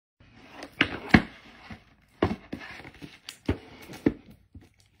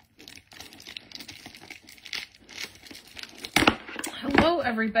Hello,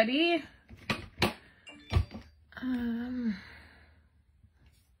 everybody.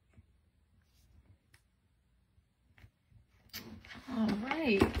 All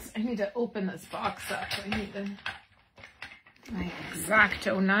right, I need to open this box up. I need my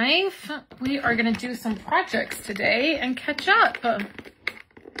X-Acto knife. We are going to do some projects today and catch up.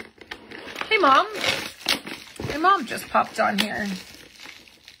 Hey, Mom. My mom just popped on here.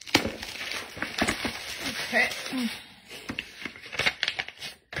 Okay.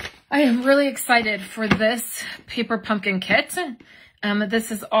 I am really excited for this paper pumpkin kit.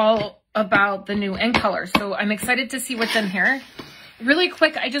 This is all about the new ink color, so I'm excited to see what's in here. Really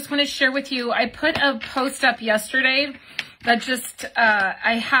quick, I just want to share with you, I put a post up yesterday that just,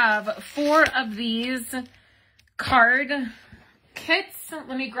 I have 4 of these card kits.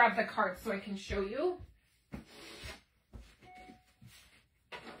 Let me grab the card so I can show you.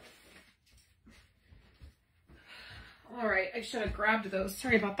 All right, I should have grabbed those.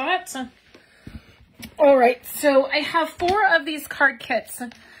 Sorry about that. All right, so I have 4 of these card kits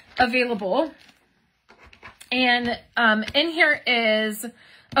available. And in here is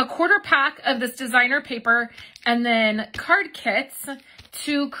a 1/4 pack of this designer paper and then card kits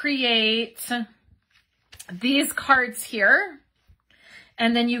to create these cards here.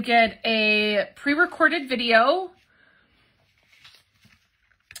 And then you get a pre-recorded video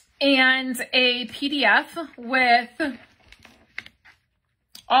and a PDF with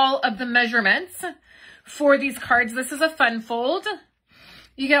all of the measurements for these cards. This is a fun fold.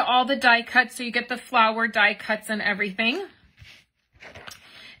 You get all the die cuts, so you get the flower die cuts and everything.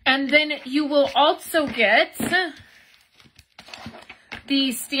 And then you will also get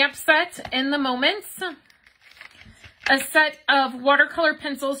the stamp set in the moments, a set of watercolor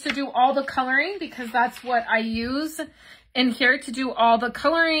pencils to do all the coloring, because that's what I use in here to do all the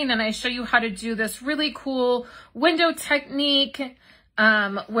coloring. And I show you how to do this really cool window technique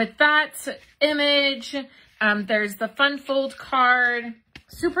with that image. There's the fun fold card,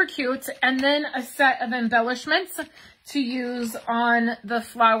 super cute. And then a set of embellishments to use on the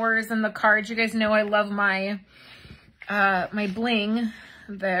flowers and the cards. You guys know I love my my bling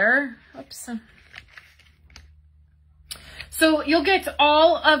there. Oops. So you'll get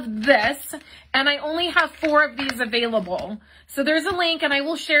all of this, and I only have 4 of these available. So there's a link, and I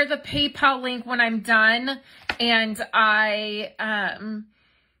will share the PayPal link when I'm done. And I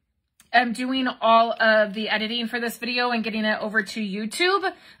am doing all of the editing for this video and getting it over to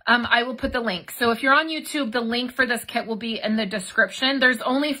YouTube. I will put the link. So if you're on YouTube, the link for this kit will be in the description. There's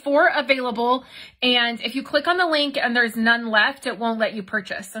only 4 available, and if you click on the link and there's none left, it won't let you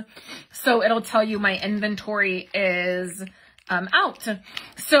purchase. So it'll tell you my inventory is out.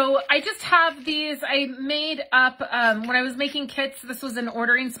 So I just have these. I made up, when I was making kits, this was an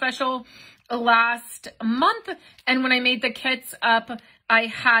ordering special last month. And when I made the kits up, I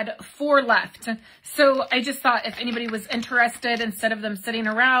had 4 left. So I just thought if anybody was interested, instead of them sitting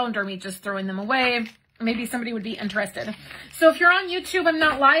around or me just throwing them away, maybe somebody would be interested. So if you're on YouTube, I'm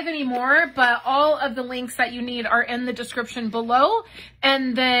not live anymore, but all of the links that you need are in the description below.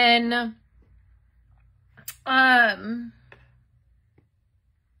 And then,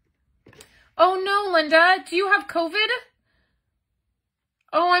 oh no, Linda, do you have COVID?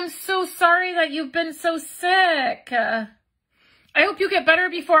 Oh, I'm so sorry that you've been so sick. I hope you get better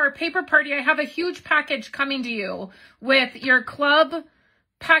before our paper party. I have a huge package coming to you with your club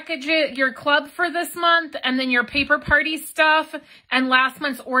package, your club for this month, and then your paper party stuff and last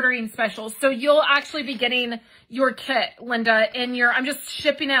month's ordering specials. So you'll actually be getting your kit, Linda, in your, I'm just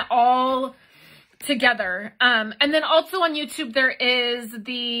shipping it all together. And then also on YouTube, there is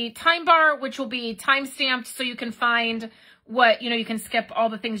the time bar, which will be time stamped, so you can find what, you know, you can skip all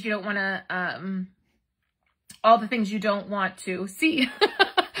the things you don't want to, all the things you don't want to see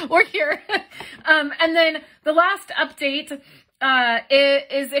or hear. And then the last update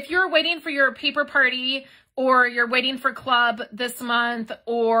is if you're waiting for your paper party or you're waiting for club this month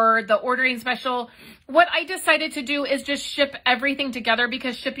or the ordering special, what I decided to do is just ship everything together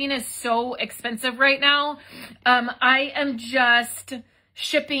because shipping is so expensive right now. I am just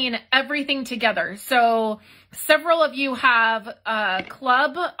shipping everything together. So several of you have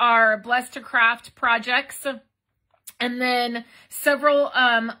club, our Blessed to Craft projects. And then several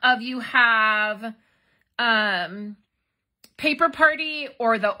of you have paper party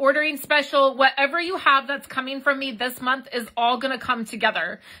or the ordering special. Whatever you have that's coming from me this month is all going to come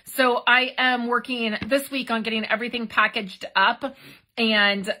together. So I am working this week on getting everything packaged up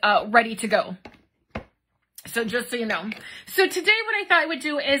and ready to go. So just so you know. So today what I thought I would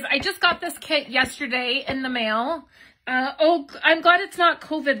do is I just got this kit yesterday in the mail. Oh, I'm glad it's not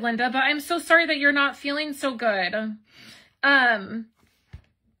COVID, Linda, but I'm so sorry that you're not feeling so good.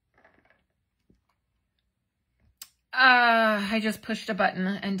 I just pushed a button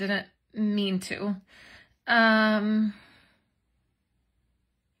and didn't mean to. I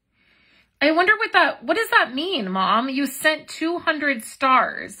wonder what does that mean, Mom? You sent 200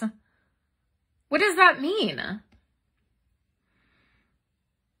 stars. What does that mean?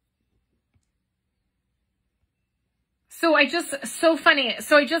 So so funny.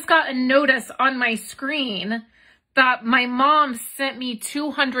 So I just got a notice on my screen that my mom sent me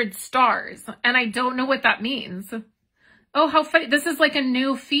 200 stars, and I don't know what that means. Oh, how funny. This is like a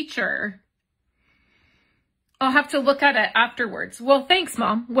new feature. I'll have to look at it afterwards. Well, thanks,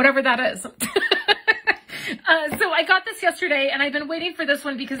 Mom, whatever that is. So I got this yesterday, and I've been waiting for this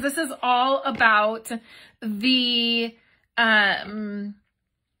one because this is all about the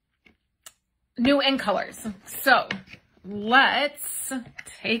new ink colors. So let's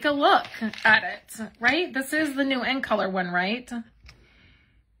take a look at it, right? This is the new ink color one, right?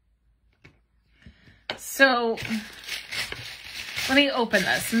 So let me open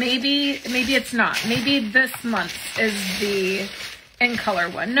this. Maybe it's not. Maybe this month is the ink color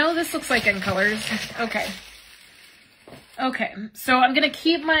one. No, this looks like ink colors. Okay. Okay. So I'm going to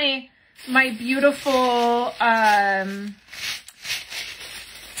keep my beautiful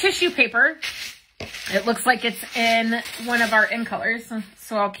tissue paper. It looks like it's in one of our ink colors,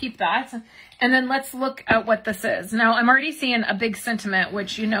 so I'll keep that. And then let's look at what this is. Now, I'm already seeing a big sentiment,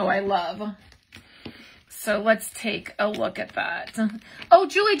 which you know I love. So let's take a look at that. Oh,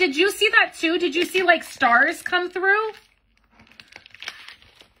 Julie, did you see that too? Did you see like stars come through?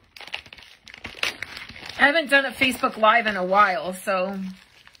 I haven't done a Facebook Live in a while, so...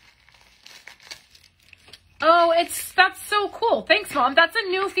 Oh, that's so cool. Thanks, Mom. That's a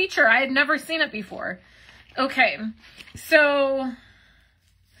new feature. I had never seen it before. Okay, so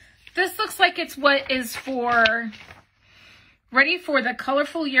this looks like it's what is for, ready for the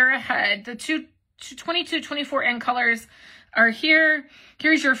colorful year ahead. The 22-24 ink colors are here.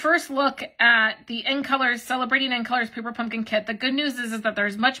 Here's your first look at the ink colors, celebrating ink colors paper pumpkin kit. The good news is that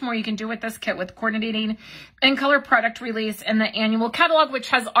there's much more you can do with this kit with coordinating ink color product release and the annual catalog, which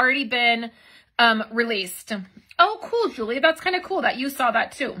has already been released. Oh, cool, Julie. That's kind of cool that you saw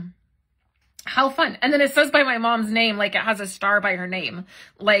that too. How fun. And then it says by my mom's name, like it has a star by her name,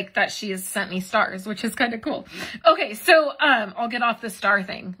 like that she has sent me stars, which is kind of cool. Okay, so I'll get off the star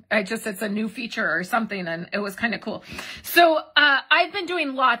thing. It's a new feature or something, and it was kind of cool. So I've been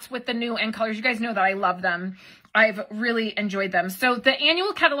doing lots with the new ink colors. You guys know that I love them. I've really enjoyed them. So the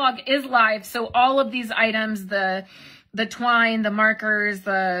annual catalog is live. So all of these items, the twine, the markers,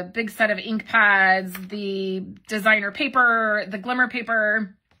 the big set of ink pads, the designer paper, the glimmer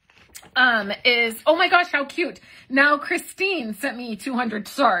paper, is, oh my gosh, how cute. Now Christine sent me 200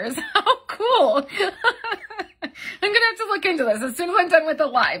 stars. How cool. I'm going to have to look into this. As soon as I'm done with the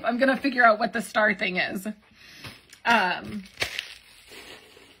live, I'm going to figure out what the star thing is.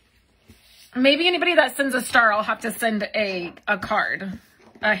 Maybe anybody that sends a star, I'll have to send a card,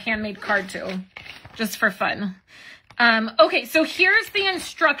 a handmade card to, just for fun. Okay, so here's the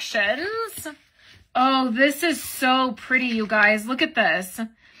instructions. Oh, this is so pretty, you guys. Look at this.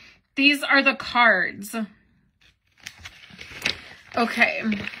 These are the cards. Okay.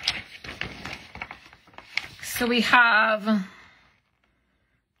 So we have,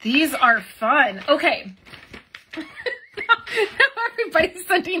 these are fun. Okay. Now everybody's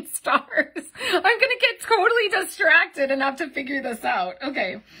sending stars. I'm going to get totally distracted and have to figure this out.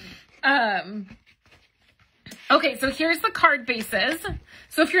 Okay. Okay, so here's the card bases.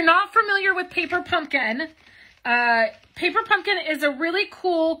 So if you're not familiar with Paper Pumpkin, Paper Pumpkin is a really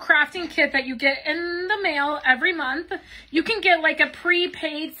cool crafting kit that you get in the mail every month. You can get like a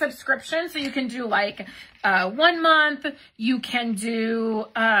prepaid subscription, so you can do like 1 month. You can do,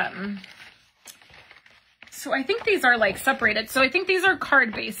 so I think these are like separated. So I think these are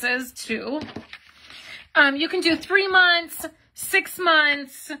card bases too. You can do 3 months, 6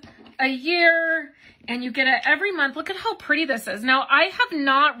 months, a year, and you get it every month. Look at how pretty this is. Now, I have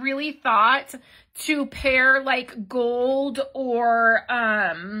not really thought to pair like gold or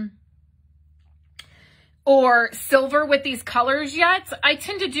silver with these colors yet. I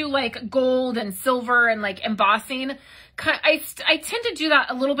tend to do like gold and silver and like embossing. I tend to do that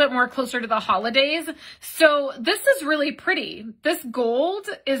a little bit more closer to the holidays. So this is really pretty. This gold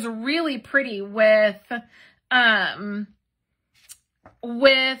is really pretty with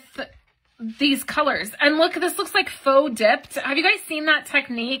these colors. And look, this looks like faux dipped. Have you guys seen that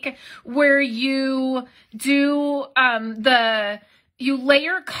technique where you do you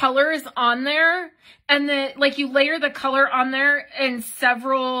layer colors on there, and then like you layer the color on there in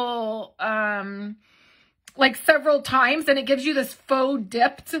several times, and it gives you this faux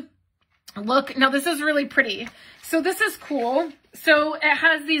dipped Look, now this is really pretty. So this is cool. So it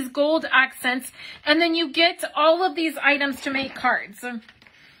has these gold accents, and then you get all of these items to make cards.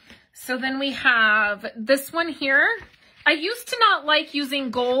 So then we have this one here. I used to not like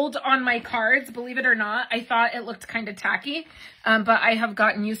using gold on my cards, believe it or not. I thought it looked kind of tacky, but I have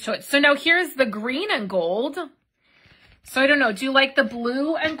gotten used to it. So now here's the green and gold. So I don't know, do you like the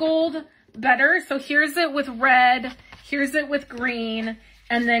blue and gold better? So here's it with red, here's it with green,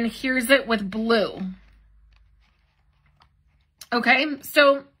 and then here's it with blue. Okay,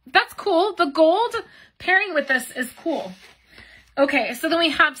 so that's cool. The gold pairing with this is cool. Okay, so then we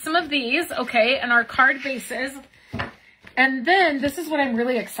have some of these, okay, and our card bases. And then this is what I'm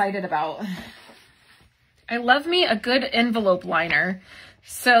really excited about. I love me a good envelope liner.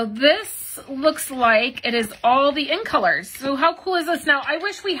 So this looks like it is all the in colors. So how cool is this? Now, I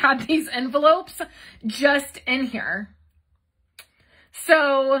wish we had these envelopes just in here.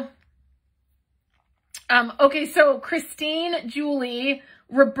 So, okay, so Christine, Julie,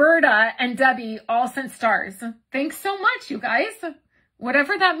 Roberta, and Debbie all sent stars. Thanks so much, you guys.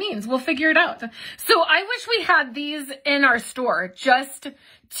 Whatever that means, we'll figure it out. So I wish we had these in our store just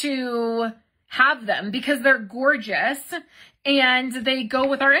to have them because they're gorgeous and they go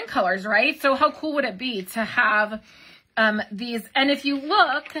with our in colors, right? So how cool would it be to have these? And if you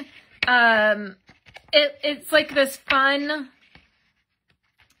look, it's like this fun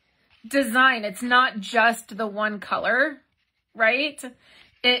design. It's not just the one color, right?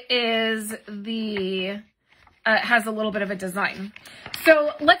 It is the... it has a little bit of a design.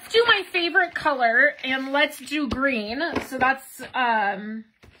 So let's do my favorite color and let's do green. So that's, and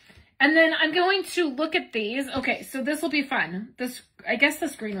then I'm going to look at these. Okay, so this will be fun. I guess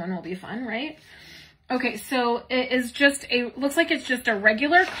this green one will be fun, right? Okay, so it is just looks like it's just a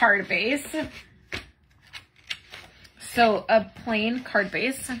regular card base. So a plain card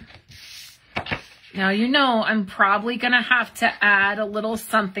base. Now, you know, I'm probably going to have to add a little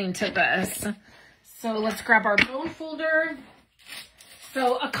something to this. So let's grab our bone folder.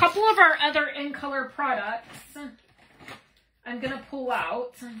 So a couple of our other in color products I'm going to pull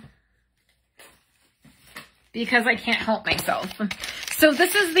out because I can't help myself. So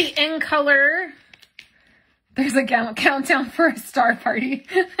this is the in color. There's a countdown for a star party.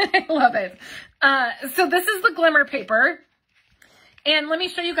 I love it. So this is the glimmer paper. And let me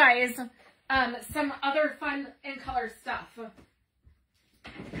show you guys some other fun in color stuff.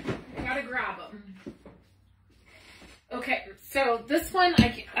 Gotta grab them. Okay, so this one,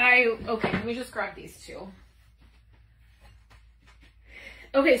 okay, let me just grab these two.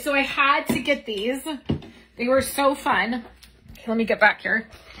 Okay, so I had to get these. They were so fun. Okay, let me get back here.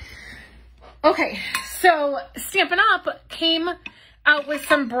 Okay, so Stampin' Up! Came out with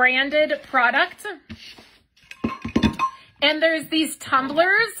some branded product. And there's these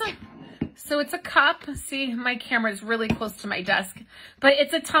tumblers. So it's a cup. See, my camera is really close to my desk. But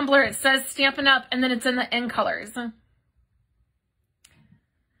it's a tumbler. It says Stampin' Up! And then it's in the in colors.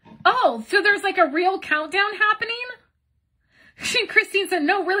 Oh, so there's like a real countdown happening? Christine said,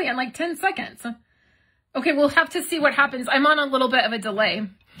 no, really, in like 10 seconds. Okay, we'll have to see what happens. I'm on a little bit of a delay.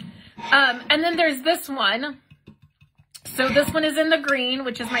 And then there's this one. So this one is in the green,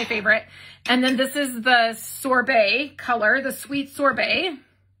 which is my favorite. And then this is the sorbet color, the sweet sorbet.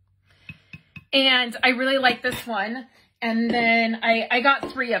 And I really like this one. And then I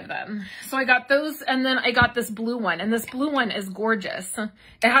got 3 of them. So I got those, and then I got this blue one. And this blue one is gorgeous. It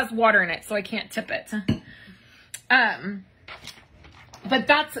has water in it, so I can't tip it. But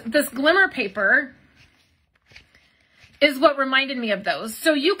this glimmer paper is what reminded me of those.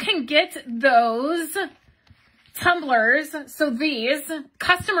 So you can get those tumblers. So these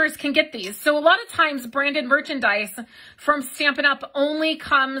customers can get these. So a lot of times branded merchandise from Stampin' Up! Only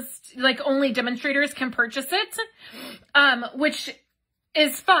comes, like only demonstrators can purchase it, which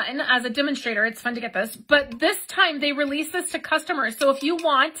is fun. As a demonstrator, it's fun to get this. But this time they release this to customers. So if you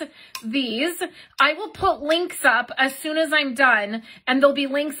want these, I will put links up as soon as I'm done. And there'll be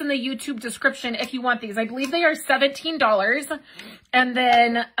links in the YouTube description if you want these. I believe they are $17. And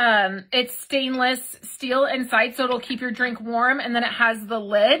then it's stainless steel inside, so it'll keep your drink warm. And then it has the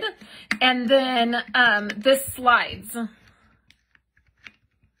lid. And then this slides.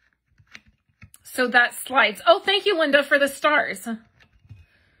 So that slides. Oh, thank you, Linda, for the stars.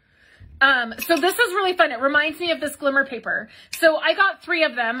 So this is really fun. It reminds me of this glimmer paper. So I got 3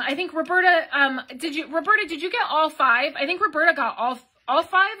 of them. I think Roberta, did you get all 5? I think Roberta got all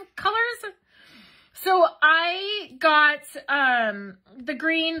 5 colors. So I got, the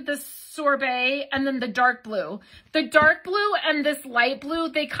green, the sorbet, and then the dark blue. The dark blue and this light blue,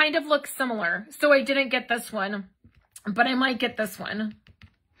 they kind of look similar. So I didn't get this one, but I might get this one.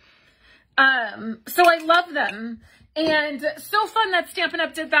 So I love them. And so fun that Stampin'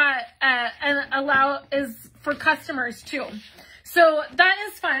 Up! Did that and is for customers too. So that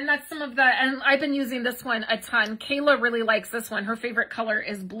is fun. That's some of the, and I've been using this one a ton. Kayla really likes this one. Her favorite color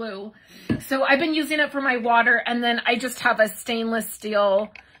is blue. So I've been using it for my water, and then I just have a stainless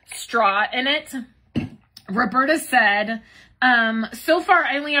steel straw in it. Roberta said, so far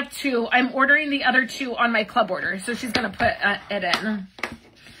I only have 2. I'm ordering the other 2 on my club order. So she's going to put it in.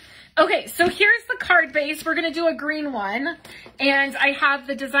 Okay, so here's the card base. We're going to do a green one. And I have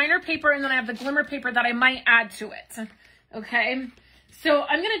the designer paper, and then I have the glimmer paper that I might add to it. Okay, so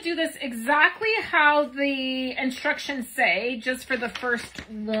I'm going to do this exactly how the instructions say, just for the first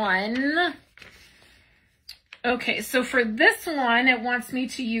one. Okay, so for this one, it wants me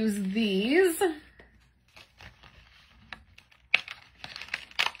to use these.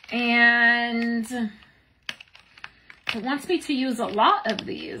 And it wants me to use a lot of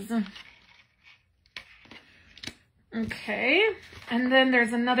these. Okay, and then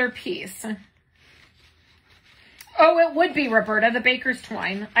there's another piece. Oh, it would be, Roberta, the baker's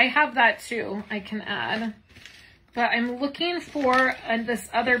twine. I have that too, I can add. But I'm looking for this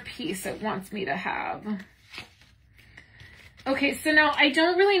other piece it wants me to have. Okay, so now I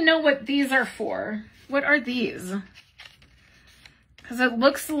don't really know what these are for. What are these? Because it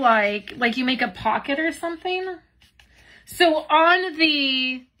looks like you make a pocket or something. So on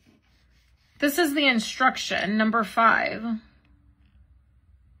the, this is the instruction, number 5.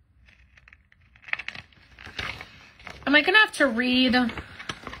 Am I going to have to read?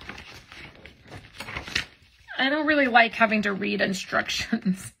 I don't really like having to read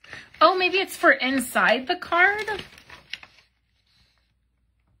instructions. Oh, maybe it's for inside the card?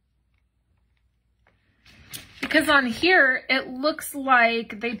 Because on here, it looks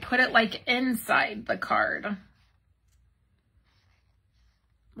like they put it like inside the card.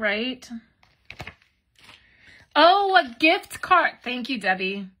 Right? Oh, a gift card. Thank you,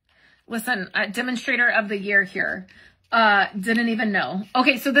 Debbie. Listen, demonstrator of the year here. Didn't even know.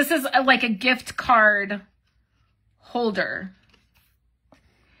 Okay, so this is like a gift card holder.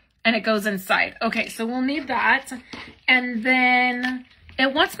 And it goes inside. Okay, so we'll need that. And then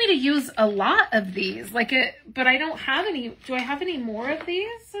it wants me to use a lot of these. But I don't have any. Do I have any more of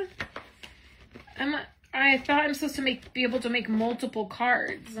these? I thought I'm supposed to be able to make multiple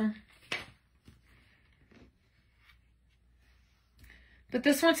cards. But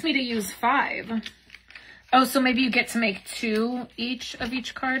this wants me to use 5. Oh, so maybe you get to make 2 each of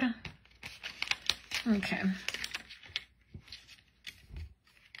each card? Okay.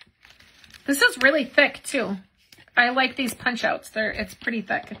 This is really thick too. I like these punch outs. It's pretty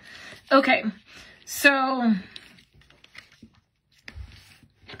thick. Okay, so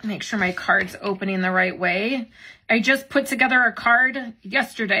make sure my card's opening the right way. I just put together a card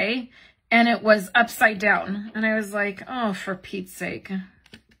yesterday and it was upside down. And I was like, oh, for Pete's sake.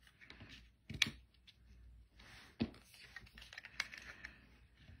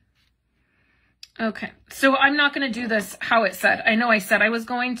 Okay, so I'm not going to do this how it said. I know I said I was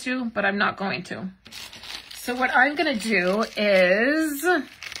going to, but I'm not going to. So what I'm going to do is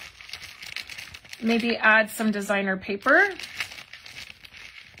maybe add some designer paper.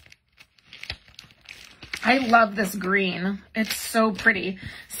 I love this green. It's so pretty.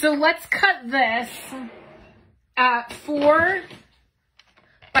 So let's cut this at 4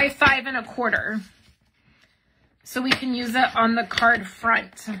 by 5 1/4. So we can use it on the card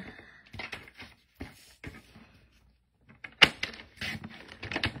front.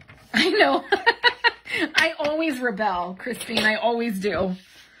 I know. I always rebel, Christine. I always do.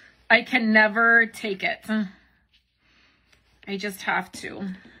 I can never take it. I just have to.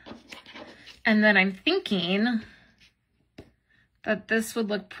 And then I'm thinking that this would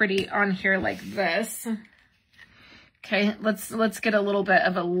look pretty on here like this. Okay, let's get a little bit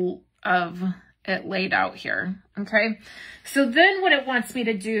of it laid out here. Okay, so then what it wants me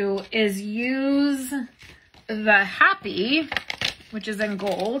to do is use the happy, which is in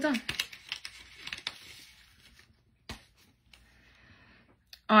gold,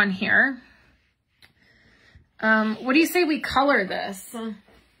 on here. What do you say we color this?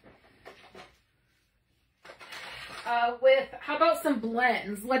 How about some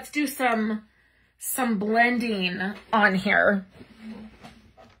blends? Let's do some blending on here.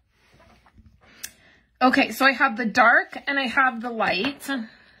 Okay, so I have the dark and I have the light.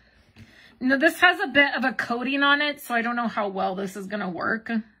 Now this has a bit of a coating on it, so I don't know how well this is gonna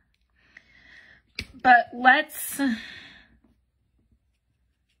work. But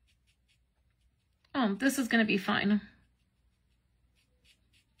oh, this is gonna be fine.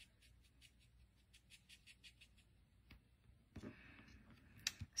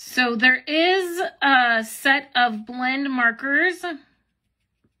 So So there is a set of blend markers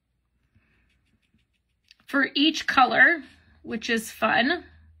for each color, which is fun.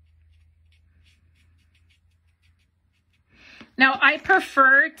 Now, I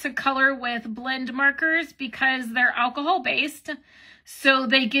prefer to color with blend markers because they're alcohol based. So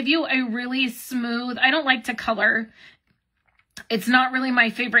they give you a really smooth, I don't like to color. It's not really my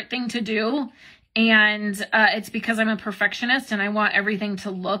favorite thing to do. And it's because I'm a perfectionist and I want everything to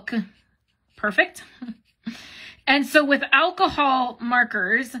look perfect. And so with alcohol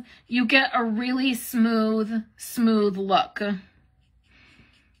markers, you get a really smooth look,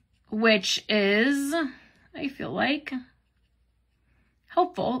 which is, I feel like,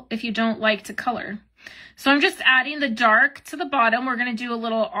 helpful if you don't like to color. So I'm just adding the dark to the bottom. We're going to do a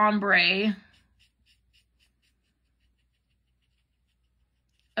little ombre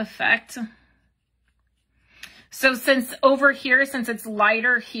effect. So since over here, since it's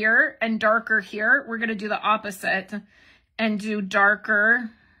lighter here and darker here, we're going to do the opposite and do darker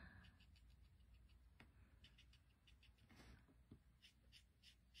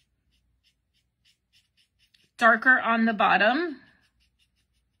on the bottom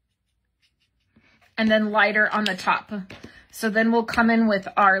and then lighter on the top. So then we'll come in with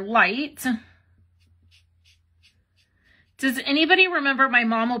our light. Does anybody remember, my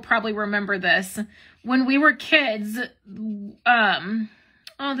mom will probably remember this, when we were kids,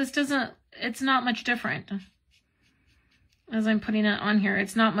 oh, this doesn't, it's not much different. As I'm putting it on here,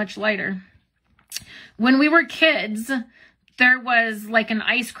 it's not much lighter. When we were kids, there was like an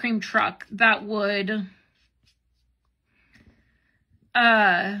ice cream truck that would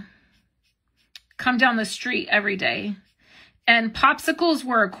come down the street every day. And popsicles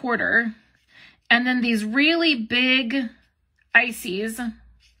were $0.25. And then these really big ices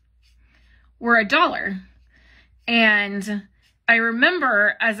were $1. And I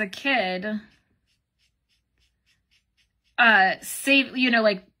remember as a kid, save, you know,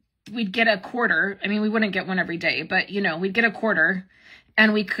 like we'd get $0.25. I mean, we wouldn't get one every day, but you know, we'd get $0.25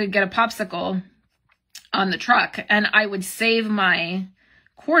 and we could get a popsicle on the truck, and I would save my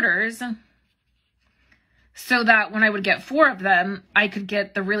quarters so that when I would get 4 of them, I could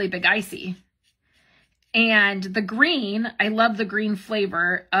get the really big icy. And the green, I love the green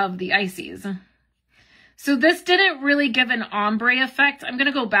flavor of the ices. So this didn't really give an ombre effect. I'm going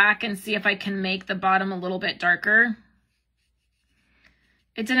to go back and see if I can make the bottom a little bit darker.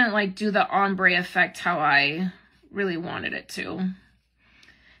 It didn't like do the ombre effect how I really wanted it to.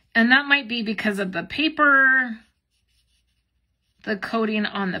 And that might be because of the paper, the coating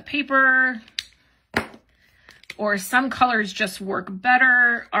on the paper, or some colors just work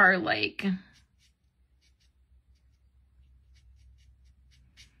better, are like,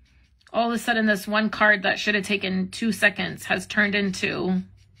 all of a sudden this one card that should have taken 2 seconds has turned into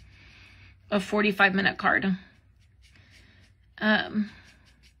a 45-minute card.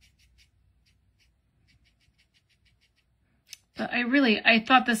 But I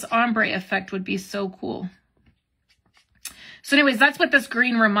thought this ombre effect would be so cool. So anyways, that's what this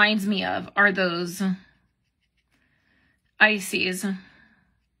green reminds me of, are those ices.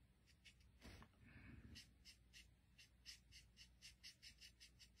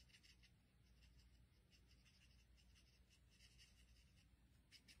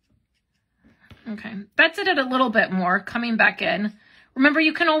 Okay, that did it a little bit more, coming back in. Remember,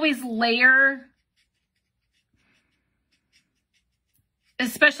 you can always layer,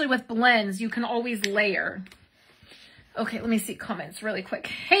 especially with blends, you can always layer. Okay, let me see comments really quick.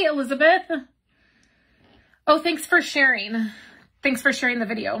 Hey, Elizabeth. Oh, thanks for sharing. Thanks for sharing the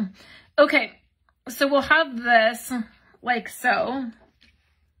video. Okay, so we'll have this like so.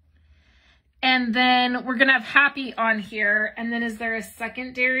 And then we're going to have happy on here. And then is there a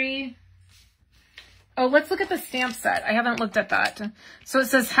secondary? Oh, let's look at the stamp set. I haven't looked at that. So it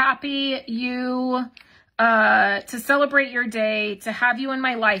says happy you, to celebrate your day, to have you in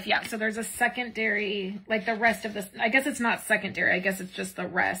my life. Yeah, so there's a secondary, like the rest of this. I guess it's not secondary. I guess it's just the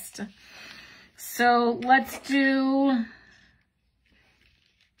rest. So let's do...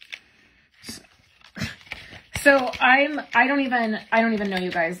 So I don't even know,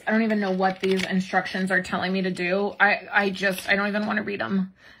 you guys. I don't even know what these instructions are telling me to do. I don't even want to read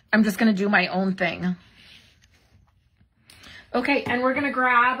them. I'm just going to do my own thing. Okay, and we're going to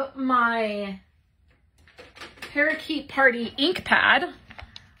grab my Parakeet Party ink pad.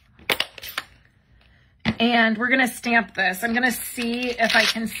 And we're going to stamp this. I'm going to see if I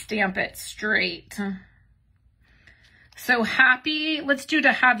can stamp it straight. So happy, let's do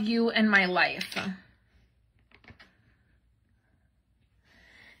to have you in my life.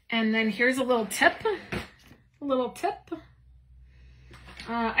 And then here's a little tip.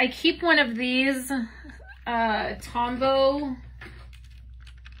 I keep one of these Tombow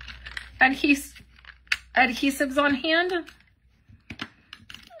adhesives on hand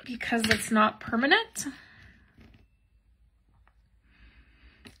because it's not permanent.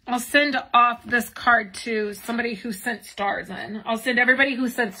 I'll send off this card to somebody who sent stars in. I'll send everybody who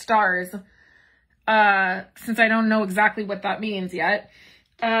sent stars, since I don't know exactly what that means yet.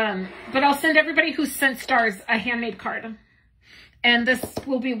 But I'll send everybody who sent stars a handmade card. And this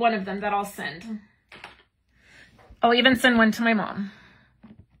will be one of them that I'll send. I'll even send one to my mom.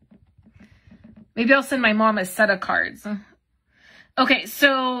 Maybe I'll send my mom a set of cards. Okay,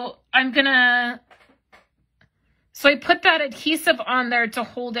 so so I put that adhesive on there to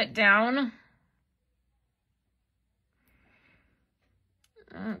hold it down.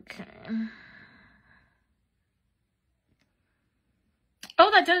 Okay.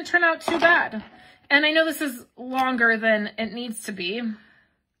 Oh, that didn't turn out too bad. And I know this is longer than it needs to be.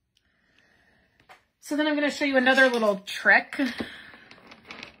 So then I'm going to show you another little trick.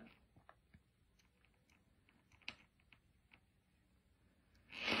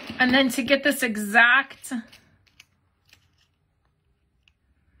 And then to get this exact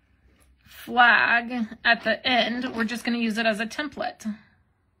flag at the end, we're just going to use it as a template.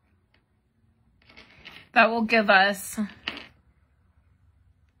 That will give us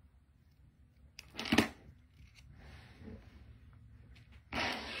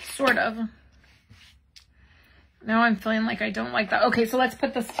sort of. Now I'm feeling like I don't like that. Okay, so let's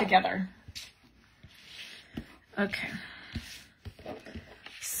put this together. Okay.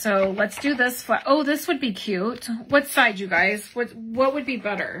 So let's do this flag. Oh, this would be cute. What side, you guys? What would be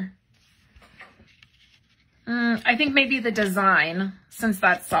better? I think maybe the design, since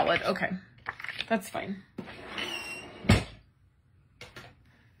that's solid. Okay, that's fine.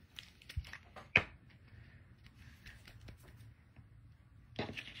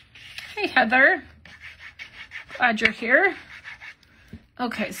 Hey, Heather. Glad you're here.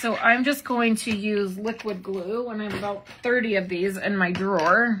 Okay, so I'm just going to use liquid glue, and I have about 30 of these in my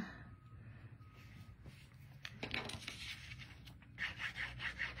drawer.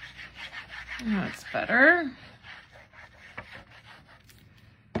 That's better.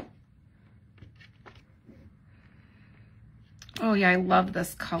 Oh yeah, I love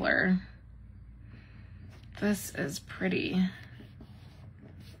this color. This is pretty.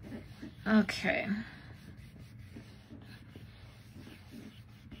 Okay.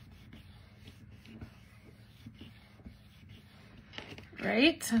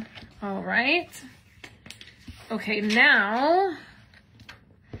 Right. All right. Okay, now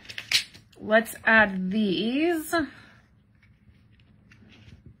let's add these.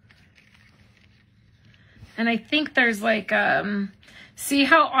 And I think there's like, see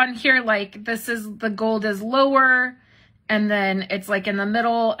how on here, like this is, the gold is lower and then it's like in the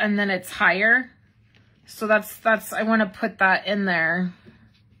middle and then it's higher. So that's, I want to put that in there.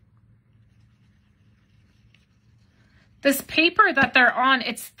 This paper that they're on,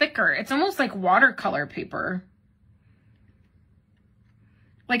 it's thicker. It's almost like watercolor paper.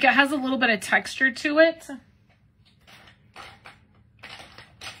 Like it has a little bit of texture to it.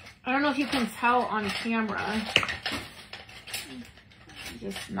 I don't know if you can tell on camera. I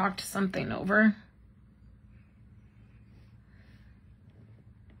just knocked something over.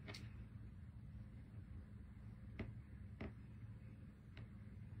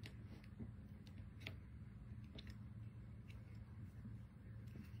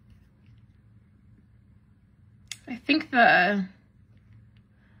 I think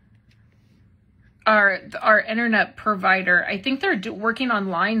our internet provider, I think they're working on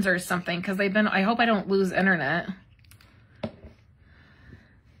lines or something, because I hope I don't lose internet.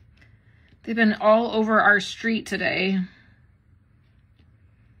 They've been all over our street today.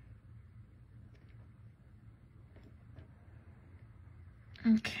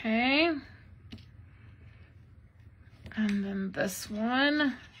 Okay. And then this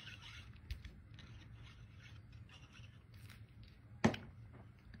one.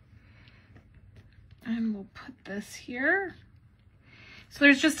 And we'll put this here. So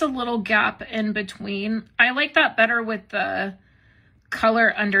there's just a little gap in between. I like that better with the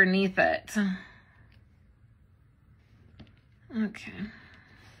color underneath it. Okay.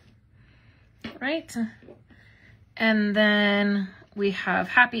 Right. And then we have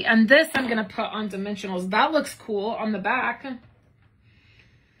happy. And this I'm going to put on dimensionals. That looks cool on the back.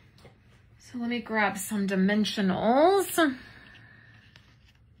 So let me grab some dimensionals.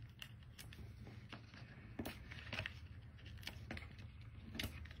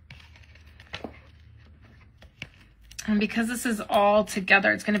 And because this is all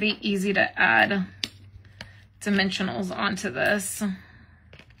together, it's going to be easy to add dimensionals onto this.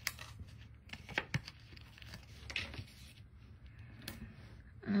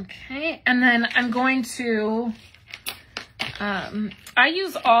 Okay, and then I'm going to, I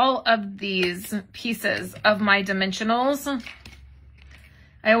use all of these pieces of my dimensionals.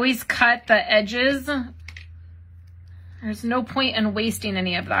 I always cut the edges. There's no point in wasting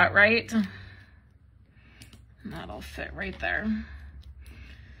any of that, right? That'll fit right there.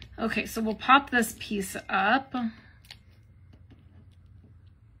 Okay, so we'll pop this piece up.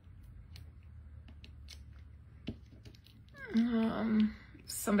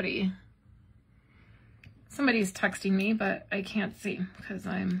 Somebody's texting me, but I can't see because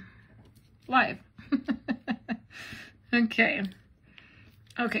I'm live. Okay.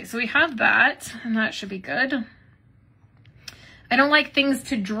 Okay, so we have that, and that should be good. I don't like things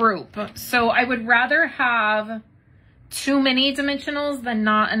to droop, so I would rather have too many dimensionals than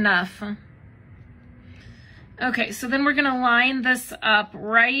not enough. Okay, so then we're gonna line this up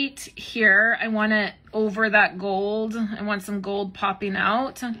right here. I want it over that gold. I want some gold popping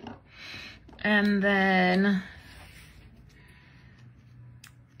out. And then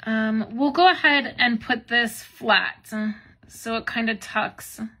we'll go ahead and put this flat so it kind of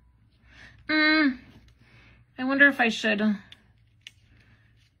tucks. I wonder if I should.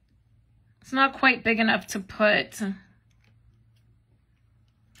 It's not quite big enough to put.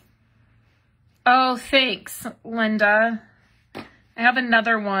 Oh, thanks, Linda. I have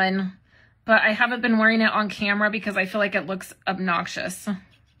another one, but I haven't been wearing it on camera because I feel like it looks obnoxious.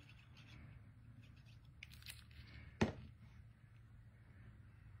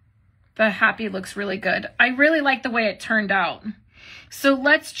 The happy looks really good. I really like the way it turned out. So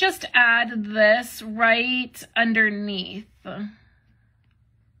let's just add this right underneath.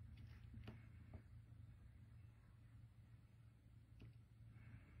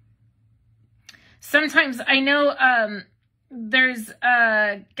 Sometimes I know there's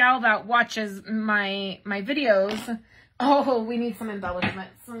a gal that watches my videos. Oh, we need some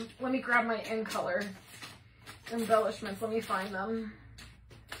embellishments. Let me grab my in color embellishments. Let me find them.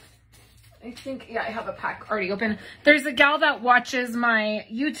 I think, yeah, I have a pack already open. There's a gal that watches my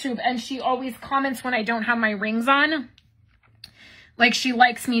YouTube and she always comments when I don't have my rings on. Like she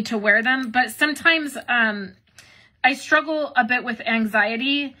likes me to wear them, but sometimes I struggle a bit with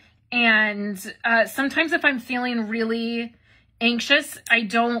anxiety. And sometimes if I'm feeling really anxious, I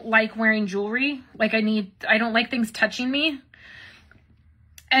don't like wearing jewelry. Like I don't like things touching me.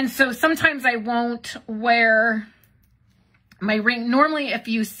 And so sometimes I won't wear my ring. Normally, if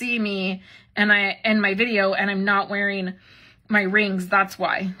you see me and in my video and I'm not wearing my rings, that's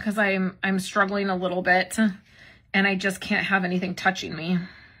why. Because I'm struggling a little bit and I just can't have anything touching me.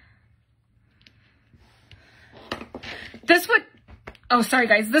 This would... Oh, sorry,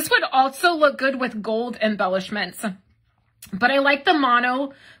 guys. This would also look good with gold embellishments. But I like the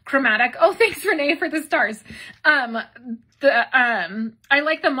monochromatic. Oh, thanks, Renee, for the stars. I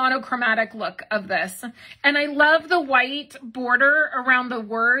like the monochromatic look of this. And I love the white border around the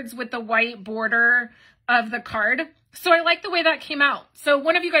words with the white border of the card. So I like the way that came out. So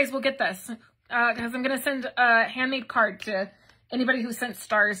one of you guys will get this because I'm going to send a handmade card to anybody who sent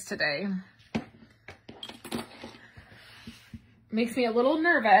stars today. Makes me a little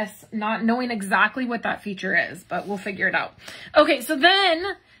nervous not knowing exactly what that feature is, but we'll figure it out. Okay, so then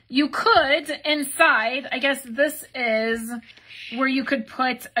you could inside, I guess this is where you could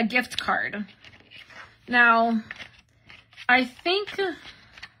put a gift card. Now, I think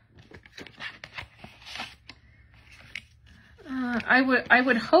I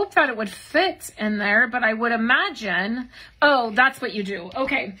would hope that it would fit in there, but I would imagine, oh, that's what you do.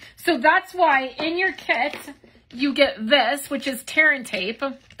 Okay, so that's why in your kit, you get this, which is tear and tape.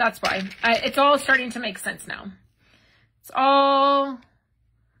 That's why. It's all starting to make sense now. It's all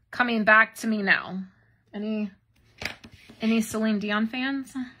coming back to me now. Any Celine Dion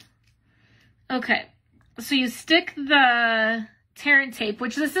fans? Okay. So you stick the tear and tape,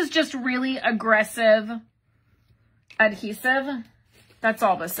 which this is just really aggressive adhesive. That's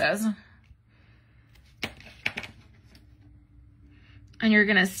all this is. And you're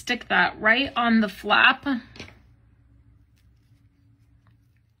going to stick that right on the flap.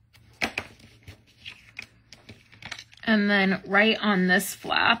 And then right on this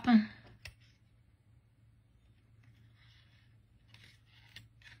flap.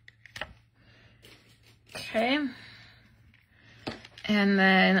 Okay. And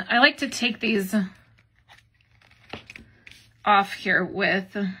then I like to take these off here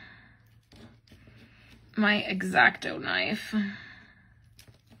with my X-Acto knife.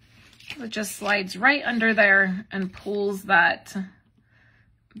 It just slides right under there and pulls that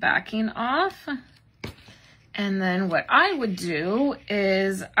backing off. And then what I would do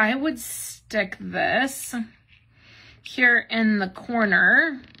is I would stick this here in the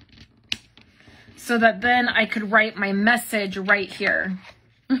corner so that then I could write my message right here.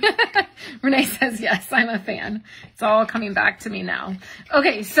 Renee says, yes, I'm a fan. It's all coming back to me now.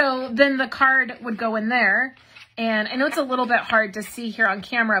 Okay, so then the card would go in there. And I know it's a little bit hard to see here on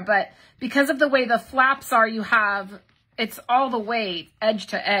camera, but because of the way the flaps are, it's all the way edge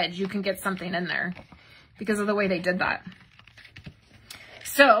to edge. You can get something in there because of the way they did that.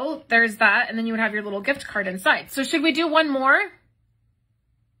 So there's that. And then you would have your little gift card inside. So should we do one more?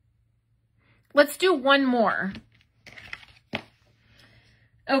 Let's do one more.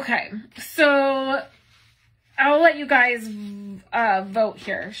 Okay, so I'll let you guys vote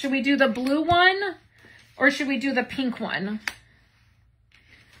here. Should we do the blue one or should we do the pink one?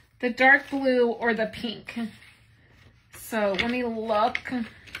 The dark blue or the pink? So let me look.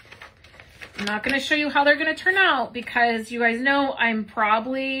 I'm not going to show you how they're going to turn out because you guys know I'm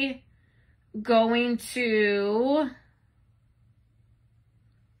probably going to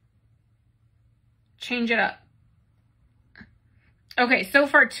change it up. Okay, so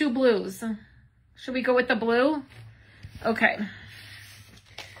far 2 blues. Should we go with the blue? Okay.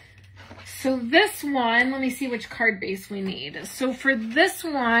 So this one, let me see which card base we need. So for this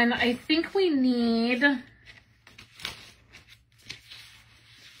one, I think we need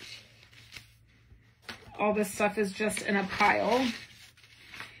all this stuff is just in a pile.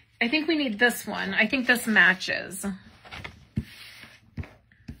 I think we need this one. I think this matches.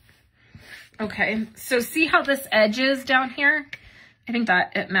 Okay, so see how this edge is down here? I think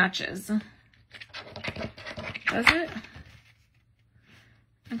that it matches. Does it?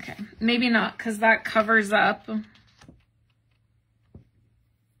 Okay, maybe not because that covers up.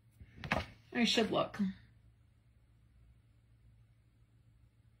 I should look.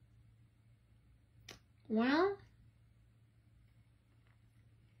 Well,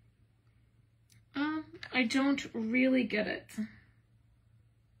 I don't really get it.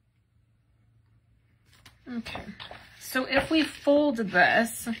 Okay, so if we fold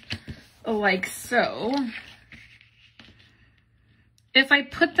this like so, if I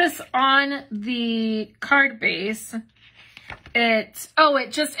put this on the card base, it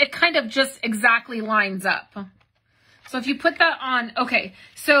kind of just exactly lines up. So if you put that on, okay,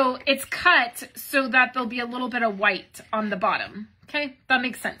 so it's cut so that there'll be a little bit of white on the bottom. Okay, that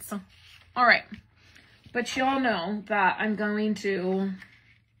makes sense. All right, but you all know that I'm going to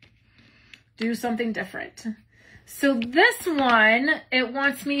do something different. So this one, it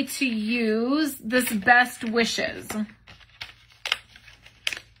wants me to use this Best Wishes.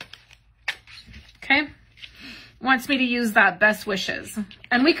 Okay, wants me to use that Best Wishes.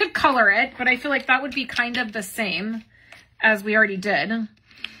 And we could color it, but I feel like that would be kind of the same as we already did.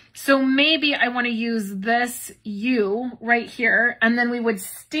 So maybe I want to use this U right here, and then we would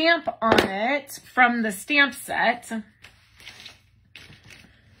stamp on it from the stamp set.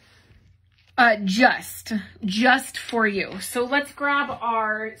 Just for you. So let's grab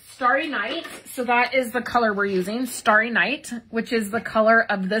our Starry Night. So that is the color we're using, Starry Night, which is the color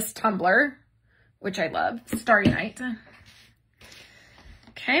of this tumbler, which I love, Starry Night.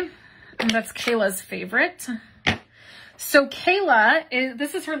 Okay, and that's Kayla's favorite. So Kayla,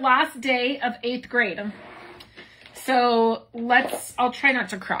 this is her last day of 8th grade. So I'll try not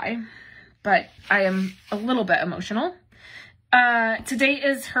to cry, but I am a little bit emotional. Today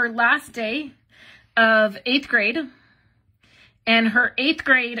is her last day of 8th grade and her 8th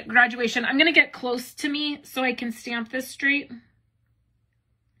grade graduation. I'm going to get close to me so I can stamp this straight.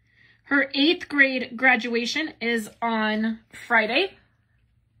 Her 8th grade graduation is on Friday.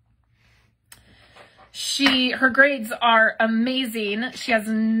 Her grades are amazing. She has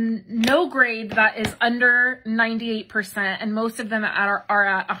no grade that is under 98%, and most of them are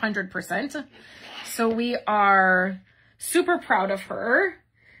at 100%. So we are super proud of her.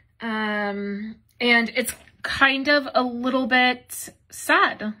 And it's kind of a little bit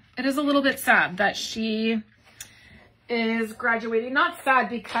sad. It is a little bit sad that she is graduating. Not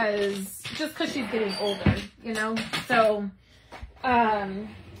sad just because she's getting older, you know? So,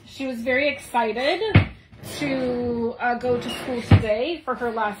 she was very excited to go to school today for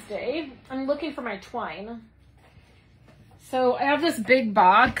her last day. I'm looking for my twine. So I have this big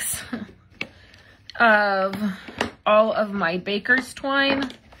box of all of my baker's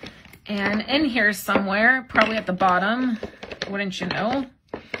twine. And in here somewhere, probably at the bottom, wouldn't you know,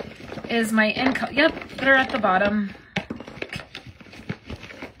 is my Yep, they're at the bottom.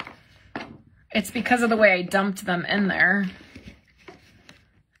 It's because of the way I dumped them in there.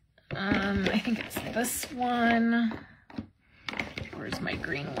 I think it's this one. Where's my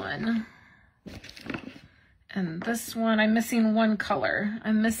green one? And this one, I'm missing one color.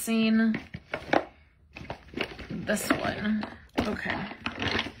 I'm missing this one. Okay.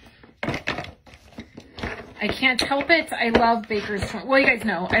 I can't help it. I love baker's twine. Well, you guys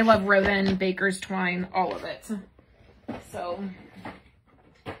know, I love ribbon, baker's twine, all of it. So,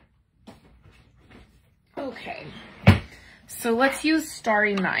 okay. So let's use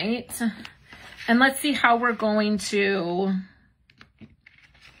Starry Night. And let's see how we're going to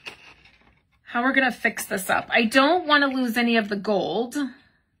fix this up. I don't want to lose any of the gold.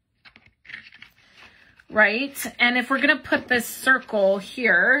 Right? And if we're going to put this circle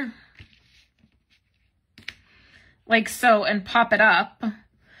here, like so, and pop it up,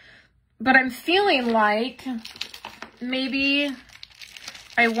 but I'm feeling like maybe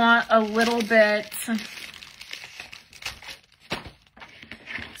I want a little bit,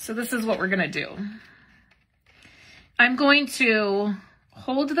 so this is what we're going to do. I'm going to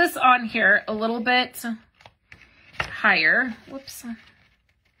hold this on here a little bit higher. Whoops.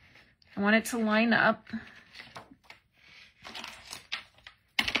 I want it to line up.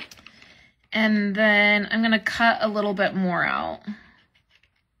 And then I'm going to cut a little bit more out.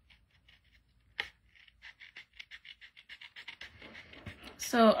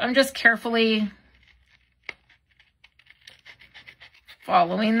 So I'm just carefully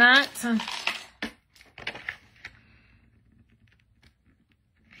following that.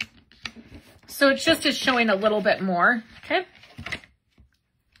 So it's just showing a little bit more, okay?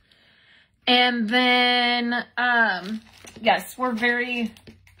 And then, yes, we're very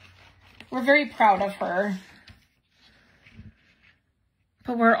proud of her.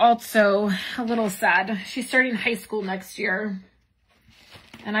 But we're also a little sad. She's starting high school next year.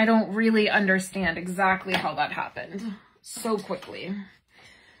 And I don't really understand exactly how that happened so quickly.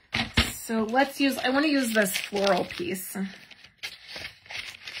 So let's use, I want to use this floral piece.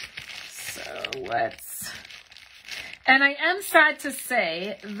 So let's, and I am sad to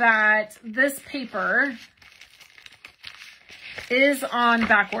say that this paper is on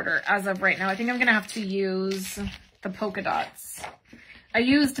back order as of right now. I think I'm going to have to use the polka dots. I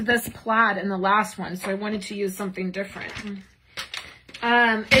used this plaid in the last one, so I wanted to use something different.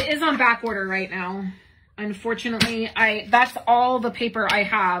 It is on back order right now. Unfortunately, that's all the paper I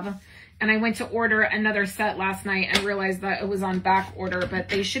have. And I went to order another set last night and realized that it was on back order, but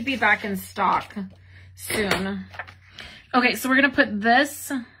they should be back in stock soon. Okay, so we're going to put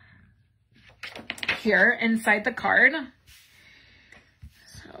this here inside the card.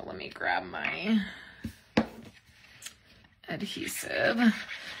 So let me grab my adhesive.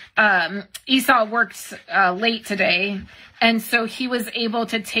 Esau worked late today, and so he was able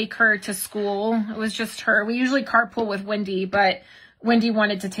to take her to school. It was just her. We usually carpool with Wendy, but Wendy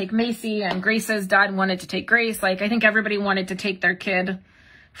wanted to take Macy, and Grace's dad wanted to take Grace. Like, I think everybody wanted to take their kid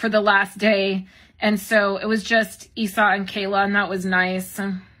for the last day. And so it was just Esau and Kayla, and that was nice.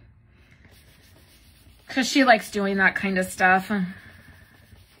 Because she likes doing that kind of stuff.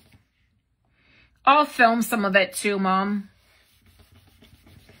 I'll film some of it too, Mom.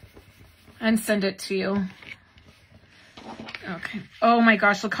 And send it to you. Okay. Oh my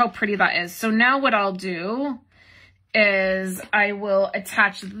gosh, look how pretty that is. So now what I'll do is I will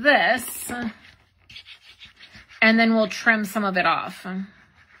attach this, and then we'll trim some of it off.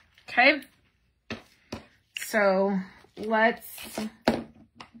 Okay? So let's,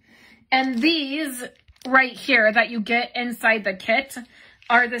 and these right here that you get inside the kit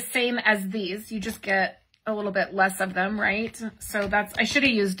are the same as these. You just get a little bit less of them, right? So that's, I should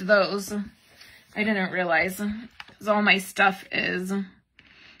have used those. I didn't realize, because all my stuff is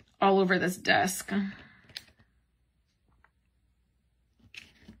all over this desk.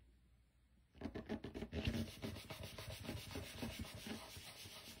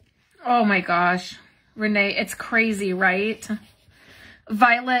 Oh my gosh, Renee, it's crazy, right?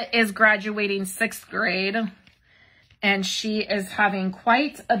 Violet is graduating 6th grade, and she is having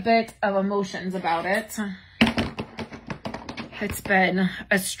quite a bit of emotions about it. It's been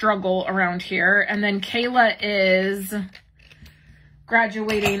a struggle around here. And then Kayla is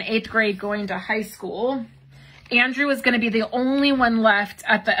graduating 8th grade, going to high school. Andrew is going to be the only one left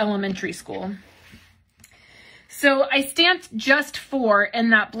at the elementary school. So I stamped just 4 in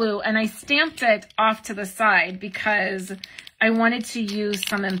that blue, and I stamped it off to the side because I wanted to use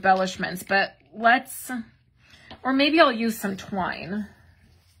some embellishments, but let's, or maybe I'll use some twine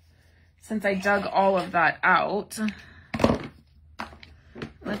since I dug all of that out.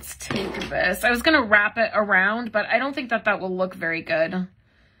 Let's take this. I was going to wrap it around, but I don't think that that will look very good.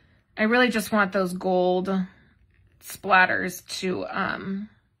 I really just want those gold splatters to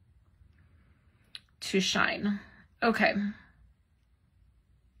shine. Okay.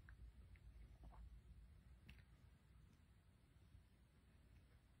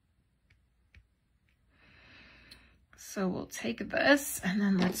 So we'll take this, and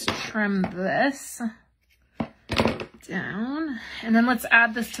then let's trim this. Down. And then let's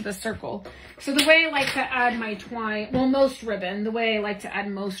add this to the circle. So the way I like to add my twine, well, most ribbon, the way I like to add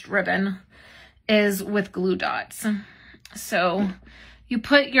most ribbon is with glue dots. So you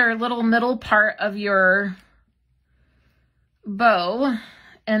put your little middle part of your bow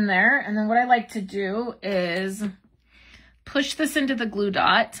in there. And then what I like to do is push this into the glue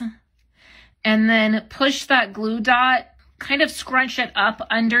dot and then push that glue dot, kind of scrunch it up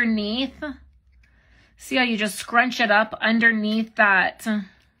underneath. See how you just scrunch it up underneath that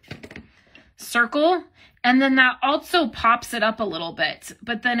circle? And then that also pops it up a little bit,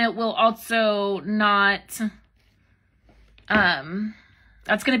 but then it will also not,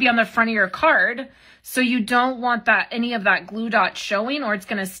 that's going to be on the front of your card. So you don't want that, any of that glue dot showing, or it's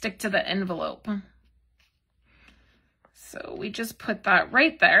going to stick to the envelope. So we just put that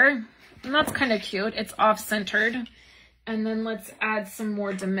right there, and that's kind of cute. It's off-centered. And then let's add some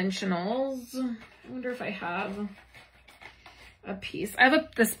more dimensionals. I wonder if I have a piece. I have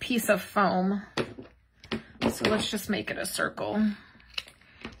this piece of foam. So let's just make it a circle.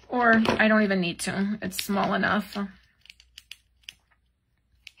 Or I don't even need to. It's small enough. Okay.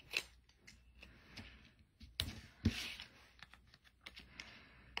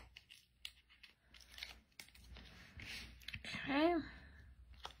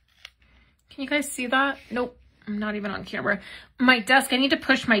 Can you guys see that? Nope. I'm not even on camera. My desk, I need to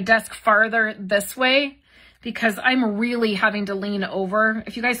push my desk farther this way because I'm really having to lean over.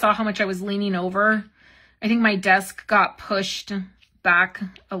 If you guys saw how much I was leaning over, I think my desk got pushed back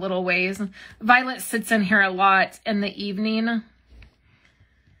a little ways. Violet sits in here a lot in the evening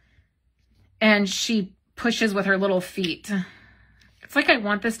and she pushes with her little feet. It's like I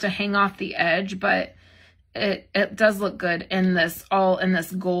want this to hang off the edge, but it does look good in this, all in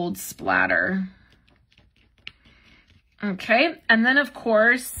this gold splatter. Okay, and then of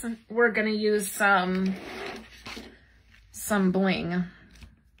course, we're gonna use some bling.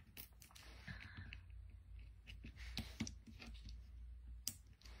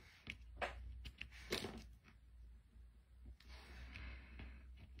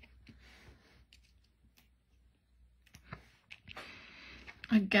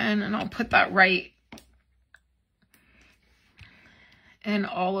 Again, and I'll put that right in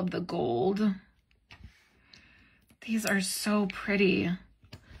all of the gold. These are so pretty.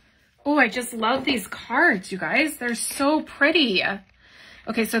 Oh, I just love these cards, you guys. They're so pretty.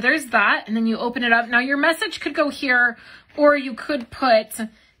 Okay, so there's that. And then you open it up. Now your message could go here, or you could put,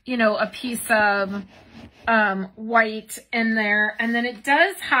 you know, a piece of white in there. And then it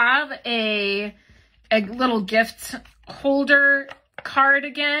does have a little gift holder card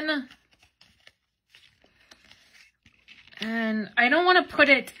again. And I don't want to put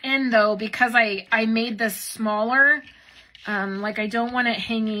it in though, because I made this smaller. Like I don't want it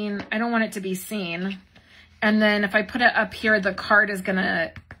hanging, I don't want it to be seen. And then if I put it up here, the card is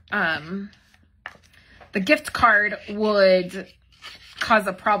gonna, the gift card would cause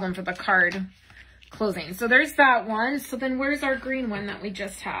a problem for the card closing. So there's that one. So then where's our green one that we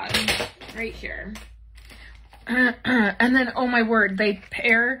just had? Right here. And then, oh my word, they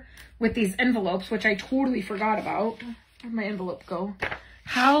pair with these envelopes, which I totally forgot about. Where'd my envelope go?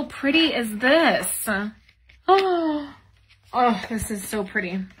 How pretty is this? Oh, this is so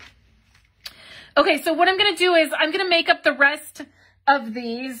pretty. Okay, so what I'm going to do is I'm going to make up the rest of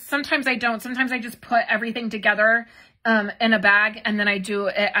these. Sometimes I don't. Sometimes I just put everything together in a bag, and then I do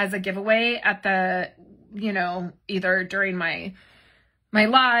it as a giveaway at the, you know, either during my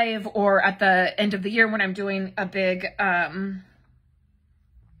live or at the end of the year when I'm doing a big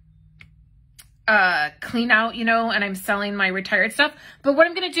clean out, you know, and I'm selling my retired stuff. But what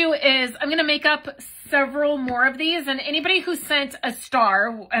I'm going to do is I'm going to make up several more of these, and anybody who sent a star,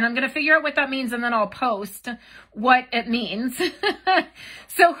 and I'm going to figure out what that means, and then I'll post what it means.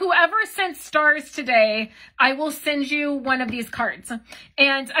 So whoever sent stars today, I will send you one of these cards,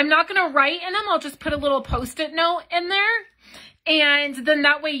 and I'm not going to write in them. I'll just put a little Post-it note in there, and then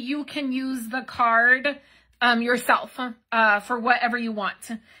that way you can use the card yourself for whatever you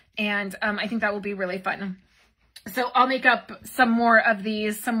want. And I think that will be really fun. So I'll make up some more of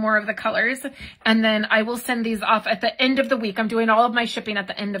these, some more of the colors, and then I will send these off at the end of the week. I'm doing all of my shipping at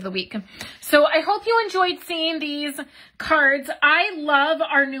the end of the week. So I hope you enjoyed seeing these cards. I love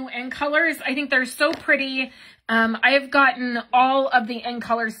our new end colors. I think they're so pretty. I have gotten all of the end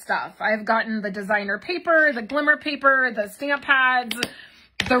color stuff. I've gotten the designer paper, the glimmer paper, the stamp pads,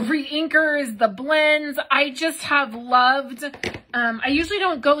 the re-inkers, the blends. I just have loved, I usually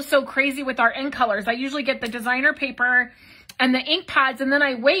don't go so crazy with our end colors. I usually get the designer paper and the ink pads, and then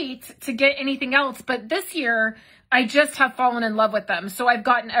I wait to get anything else. But this year, I just have fallen in love with them. So I've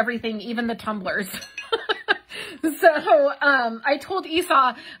gotten everything, even the tumblers. So, I told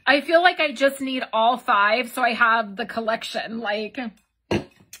Esau, I feel like I just need all 5, so I have the collection, like, so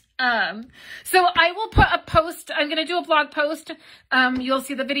I will put a post, I'm going to do a blog post. You'll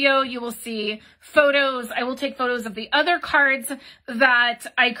see the video, you will see photos. I will take photos of the other cards that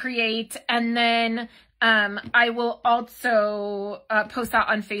I create, and then, I will also, post that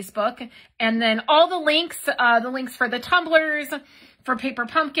on Facebook, and then all the links for the tumblers, for Paper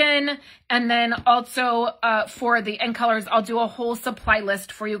Pumpkin, and then also for the end colors, I'll do a whole supply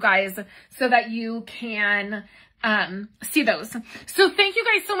list for you guys so that you can see those. So thank you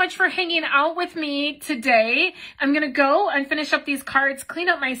guys so much for hanging out with me today. I'm going to go and finish up these cards, clean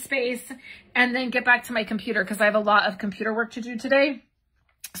up my space, and then get back to my computer because I have a lot of computer work to do today.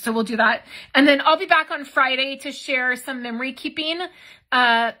 So we'll do that. And then I'll be back on Friday to share some memory keeping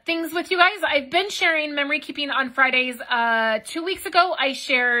things with you guys. I've been sharing memory keeping on Fridays. 2 weeks ago, I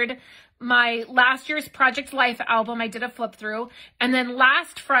shared my last year's Project Life album. I did a flip through. And then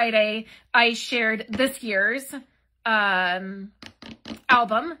last Friday, I shared this year's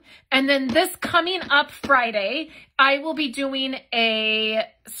album. And then this coming up Friday, I will be doing a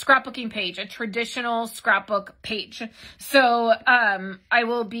scrapbooking page, a traditional scrapbook page. So I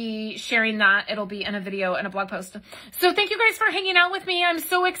will be sharing that. It'll be in a video and a blog post. So thank you guys for hanging out with me. I'm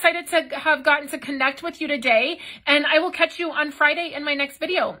so excited to have gotten to connect with you today. And I will catch you on Friday in my next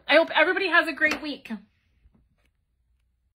video. I hope everybody has a great week.